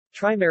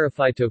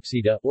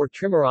Trimerophytopsida, or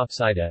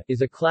Trimeropsida,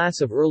 is a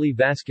class of early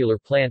vascular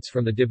plants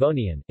from the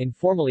Devonian,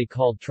 informally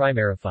called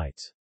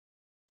trimerophytes.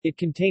 It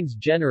contains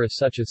genera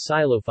such as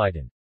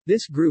Xylophyton.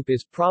 This group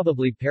is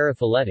probably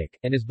paraphyletic,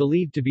 and is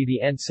believed to be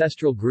the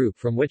ancestral group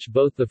from which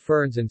both the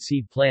ferns and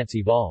seed plants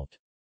evolved.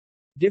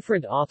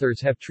 Different authors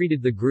have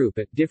treated the group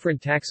at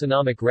different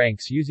taxonomic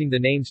ranks using the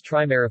names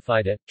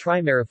Trimerophyta,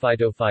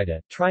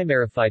 Trimerophytophyta,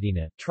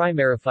 Trimerophytina,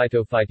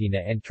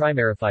 Trimerophytophytina and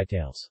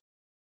Trimerophytales.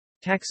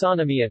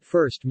 Taxonomy. At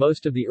first,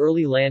 most of the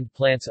early land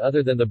plants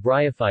other than the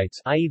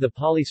bryophytes, i.e. the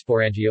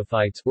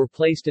polysporangiophytes, were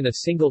placed in a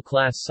single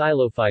class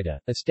Xylophyta,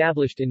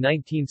 established in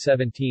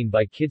 1917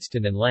 by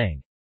Kidston and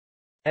Lang.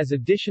 As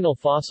additional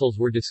fossils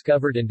were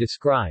discovered and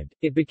described,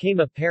 it became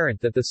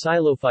apparent that the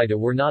Xylophyta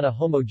were not a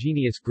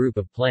homogeneous group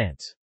of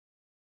plants.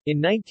 In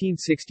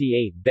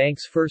 1968,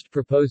 Banks first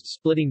proposed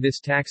splitting this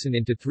taxon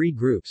into three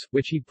groups,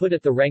 which he put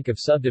at the rank of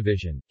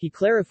subdivision. He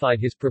clarified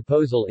his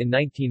proposal in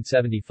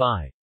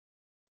 1975.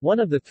 One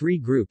of the three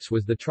groups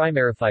was the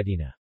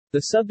Trimerophytina.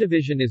 The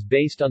subdivision is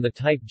based on the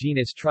type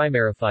genus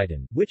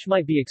Trimerophyton, which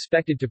might be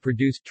expected to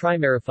produce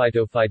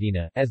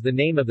Trimerophytophytina, as the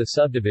name of the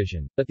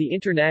subdivision, but the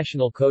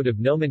International Code of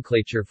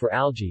Nomenclature for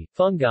Algae,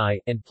 Fungi,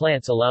 and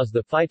Plants allows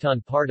the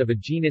phyton part of a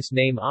genus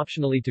name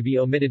optionally to be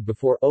omitted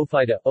before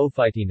Ophyta,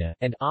 Ophytina,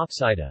 and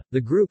Opsida.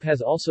 The group has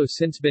also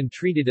since been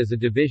treated as a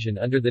division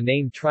under the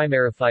name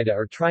Trimerophyta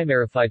or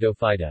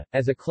Trimerophytophyta,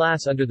 as a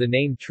class under the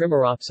name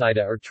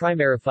Trimeropsida or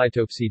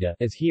Trimerophytopsida,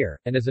 as here,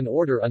 and as an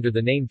order under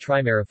the name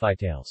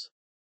Trimerophytales.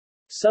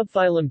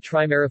 Subphylum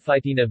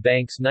Trimerophytina.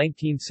 Banks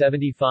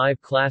 1975.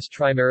 Class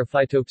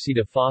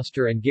Trimerophytopsida.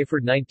 Foster and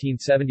Gifford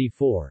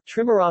 1974.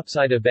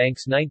 Trimeropsida.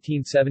 Banks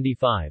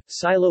 1975.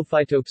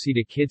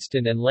 Xylophytopsida.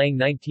 Kidston and Lang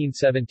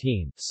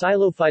 1917.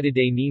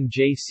 Xylophytidae Neem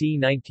J.C.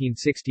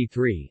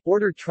 1963.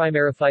 Order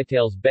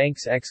Trimerophytales.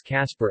 Banks x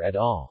Casper et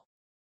al.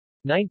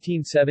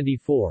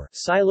 1974.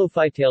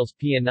 Xylophytales.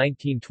 Pia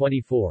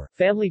 1924.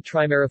 Family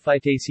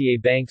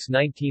Trimerophytaceae. Banks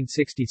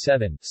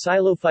 1967.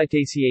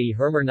 Xylophytaceae.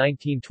 Hermer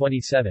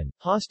 1927.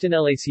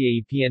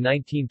 Hostinaceae. Pia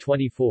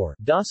 1924.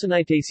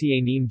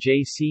 Dawsonitaceae. Neem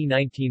J.C.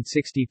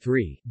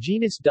 1963.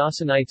 Genus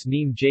Dawsonites.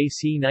 Neem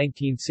J.C.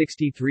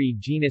 1963.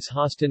 Genus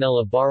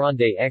Hostinella.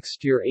 Baronde x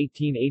Stier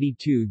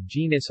 1882.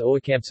 Genus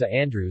Oacampsa.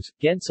 Andrews,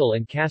 Gensel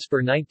and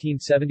Casper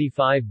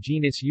 1975.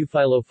 Genus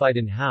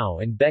Euphylophyton. Howe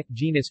and Beck.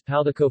 Genus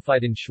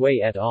Paudicophyton. Shui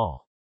et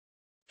al.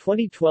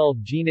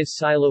 2012. Genus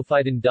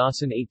Xylophyton.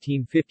 Dawson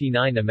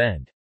 1859.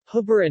 Amend.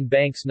 Huber and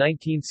Banks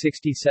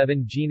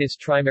 1967. Genus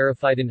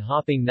Trimerophyton.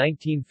 Hopping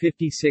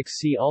 1956.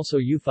 See also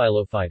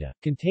Euphylophyta,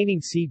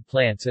 containing seed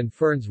plants and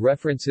ferns.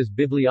 References.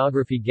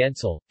 Bibliography.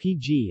 Gensel,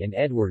 P.G. and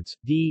Edwards,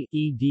 D.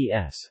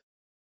 eds.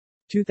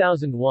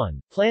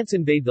 2001. Plants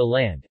Invade the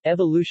Land,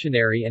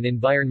 Evolutionary and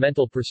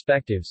Environmental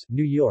Perspectives,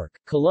 New York,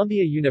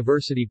 Columbia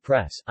University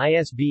Press,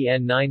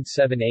 ISBN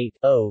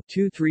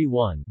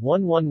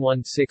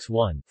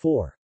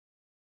 978-0-231-11161-4.